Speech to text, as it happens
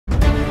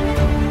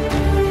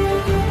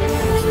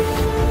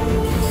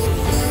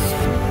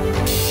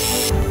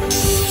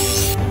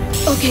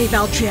Okay,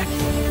 Valtryek.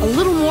 A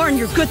little more and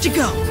you're good to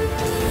go.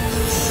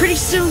 Pretty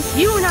soon,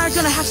 you and I are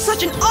gonna have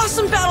such an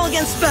awesome battle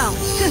against Bell.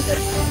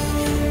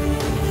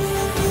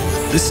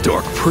 This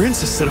Dark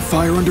Prince has set a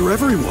fire under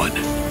everyone,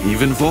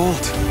 even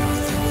Vault.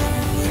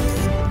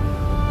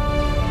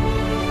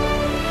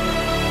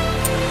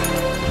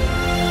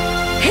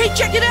 Hey,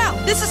 check it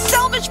out! This is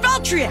Salvage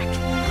Valtryek!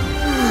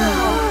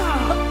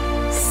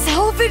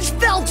 Salvage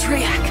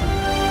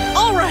Valtryek!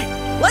 Alright,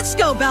 let's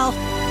go, Bell.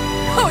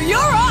 Oh, you're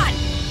on!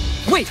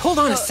 Wait, hold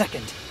on a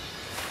second.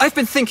 I've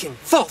been thinking,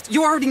 Vault,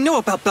 you already know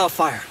about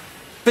Bellfire.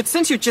 But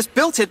since you just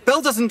built it,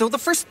 Bell doesn't know the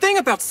first thing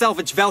about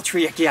Salvage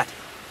Valtryek yet.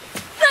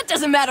 That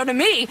doesn't matter to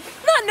me.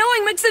 Not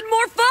knowing makes it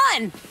more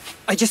fun.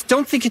 I just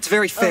don't think it's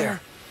very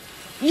fair.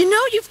 You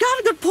know, you've got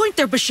a good point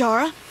there,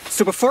 Bashara.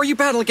 So before you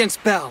battle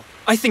against Bell,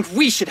 I think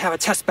we should have a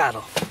test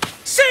battle.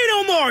 Say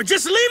no more!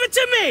 Just leave it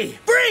to me!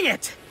 Bring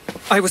it!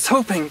 I was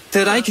hoping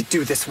that I could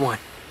do this one.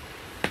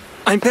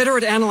 I'm better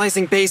at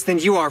analyzing bays than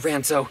you are,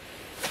 Ranzo.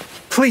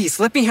 Please,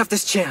 let me have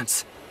this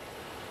chance.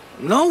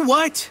 Know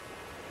what?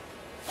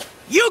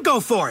 You go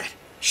for it!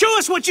 Show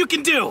us what you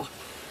can do!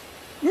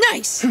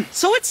 Nice!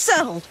 So it's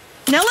settled.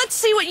 Now let's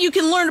see what you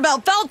can learn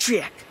about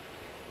Valtryek.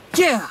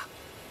 Yeah!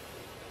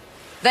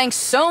 Thanks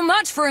so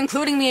much for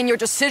including me in your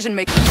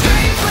decision-making.